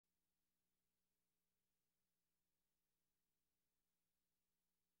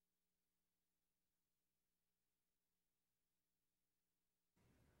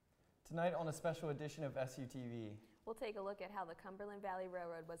Tonight on a special edition of SUTV, we'll take a look at how the Cumberland Valley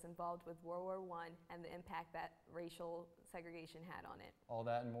Railroad was involved with World War I and the impact that racial segregation had on it. All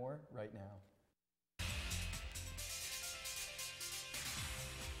that and more right now.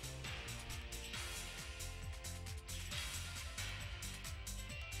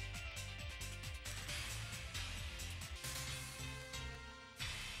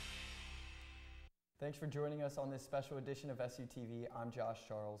 Thanks for joining us on this special edition of SUTV. I'm Josh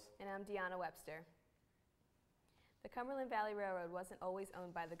Charles. And I'm Deanna Webster. The Cumberland Valley Railroad wasn't always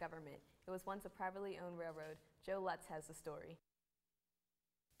owned by the government. It was once a privately owned railroad. Joe Lutz has the story.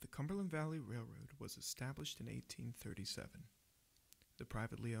 The Cumberland Valley Railroad was established in 1837. The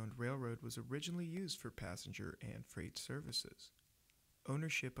privately owned railroad was originally used for passenger and freight services.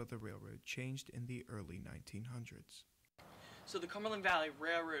 Ownership of the railroad changed in the early 1900s. So the Cumberland Valley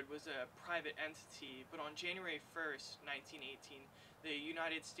Railroad was a private entity, but on January 1st, 1918, the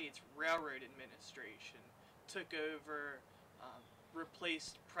United States Railroad Administration took over,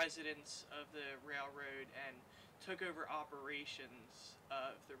 replaced presidents of the railroad, and took over operations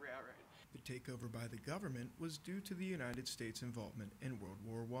of the railroad. The takeover by the government was due to the United States' involvement in World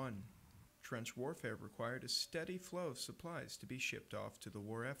War I. Trench warfare required a steady flow of supplies to be shipped off to the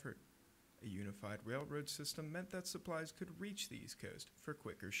war effort. A unified railroad system meant that supplies could reach the East Coast for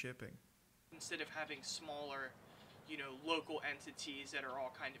quicker shipping. Instead of having smaller, local entities that are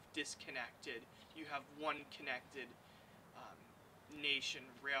all kind of disconnected, you have one connected nation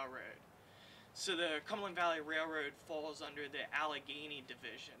railroad. So the Cumberland Valley Railroad falls under the Allegheny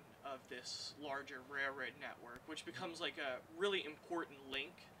division of this larger railroad network, which becomes like a really important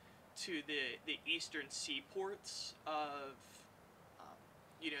link to the eastern seaports of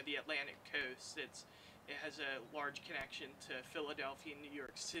the Atlantic coast. It has a large connection to Philadelphia and New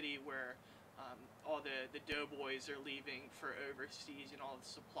York City, where all the doughboys are leaving for overseas, and all the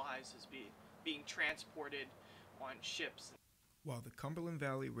supplies is being transported on ships. While the Cumberland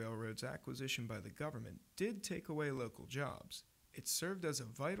Valley Railroad's acquisition by the government did take away local jobs, it served as a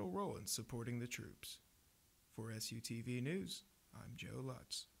vital role in supporting the troops. For SUTV News, I'm Joe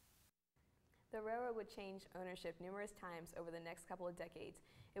Lutz. The railroad would change ownership numerous times over the next couple of decades.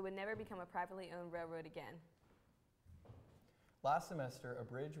 It would never become a privately owned railroad again. Last semester, a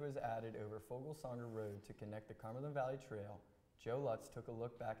bridge was added over Fogelsanger Road to connect the Cumberland Valley Trail. Joe Lutz took a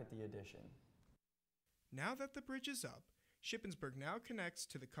look back at the addition. Now that the bridge is up, Shippensburg now connects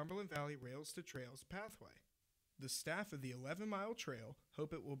to the Cumberland Valley Rails to Trails pathway. The staff of the 11-mile trail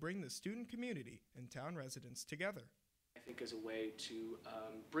hope it will bring the student community and town residents together. I think as a way to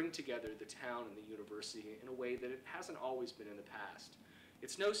bring together the town and the university in a way that it hasn't always been in the past.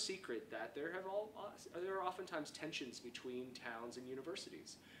 It's no secret that there are oftentimes tensions between towns and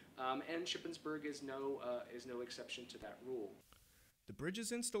universities, and Shippensburg is no exception to that rule. The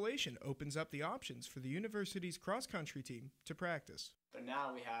bridge's installation opens up the options for the university's cross-country team to practice. But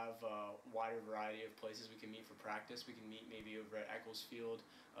now we have a wider variety of places we can meet for practice. We can meet maybe over at Eccles Field,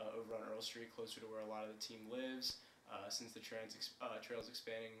 over on Earl Street, closer to where a lot of the team lives. Since the trail's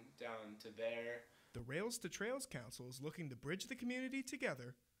expanding down to there. The Rails to Trails Council is looking to bridge the community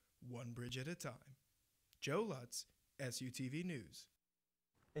together, one bridge at a time. Joe Lutz, SUTV News.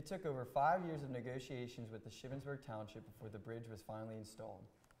 It took over 5 years of negotiations with the Shippensburg Township before the bridge was finally installed.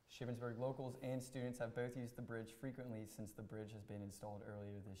 Shippensburg locals and students have both used the bridge frequently since the bridge has been installed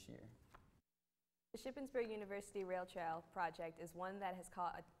earlier this year. The Shippensburg University Rail Trail project is one that has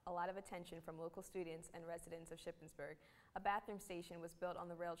caught a lot of attention from local students and residents of Shippensburg. A bathroom station was built on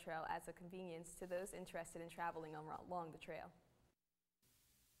the rail trail as a convenience to those interested in traveling along the trail.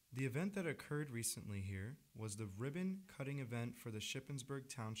 The event that occurred recently here was the ribbon-cutting event for the Shippensburg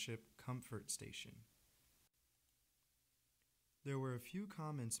Township Comfort Station. There were a few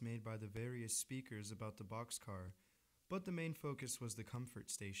comments made by the various speakers about the boxcar, but the main focus was the Comfort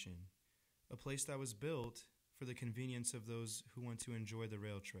Station, a place that was built for the convenience of those who want to enjoy the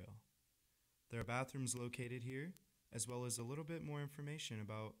rail trail. There are bathrooms located here, as well as a little bit more information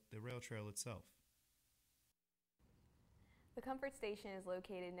about the rail trail itself. The Comfort Station is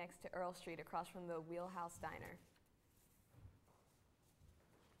located next to Earl Street across from the Wheelhouse Diner.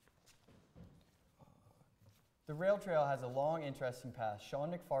 The rail trail has a long, interesting past.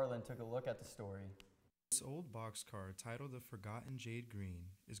 Sean McFarland took a look at the story. This old boxcar, titled the Forgotten Jade Green,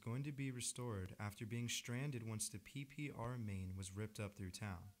 is going to be restored after being stranded once the PPR main was ripped up through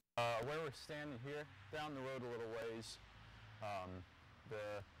town. Where we're standing here, down the road a little ways,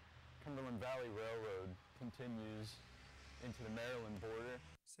 the Cumberland Valley Railroad continues into the Maryland border.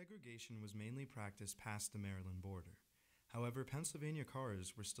 Segregation was mainly practiced past the Maryland border. However, Pennsylvania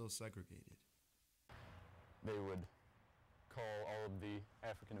cars were still segregated. They would call all of the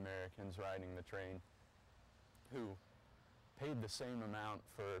African Americans riding the train who paid the same amount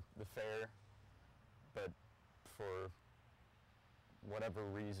for the fare, but for whatever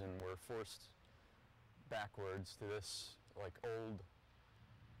reason were forced backwards to this like old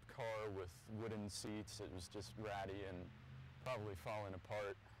car with wooden seats. It was just ratty and probably falling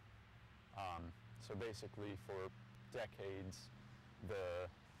apart. So basically for decades the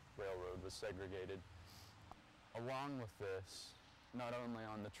railroad was segregated. Along with this, not only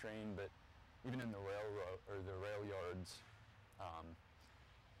on the train but even in the railroad or the rail yards,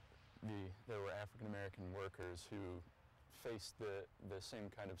 there were African American workers who faced the same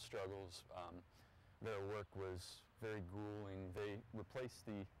kind of struggles. Their work was very grueling. They replaced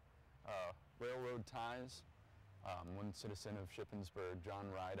the railroad ties. One citizen of Shippensburg, John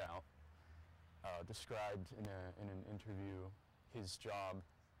Rideout, described in an interview his job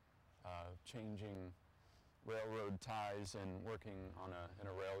changing railroad ties and working in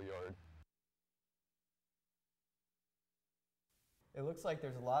a rail yard. It looks like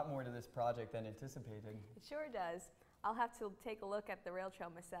there's a lot more to this project than anticipated. It sure does. I'll have to take a look at the rail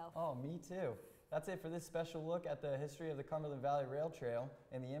trail myself. Oh, me too. That's it for this special look at the history of the Cumberland Valley Rail Trail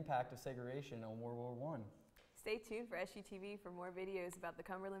and the impact of segregation on World War I. Stay tuned for SUTV for more videos about the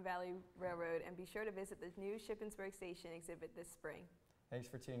Cumberland Valley Railroad, and be sure to visit the new Shippensburg Station exhibit this spring. Thanks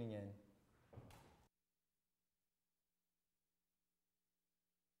for tuning in.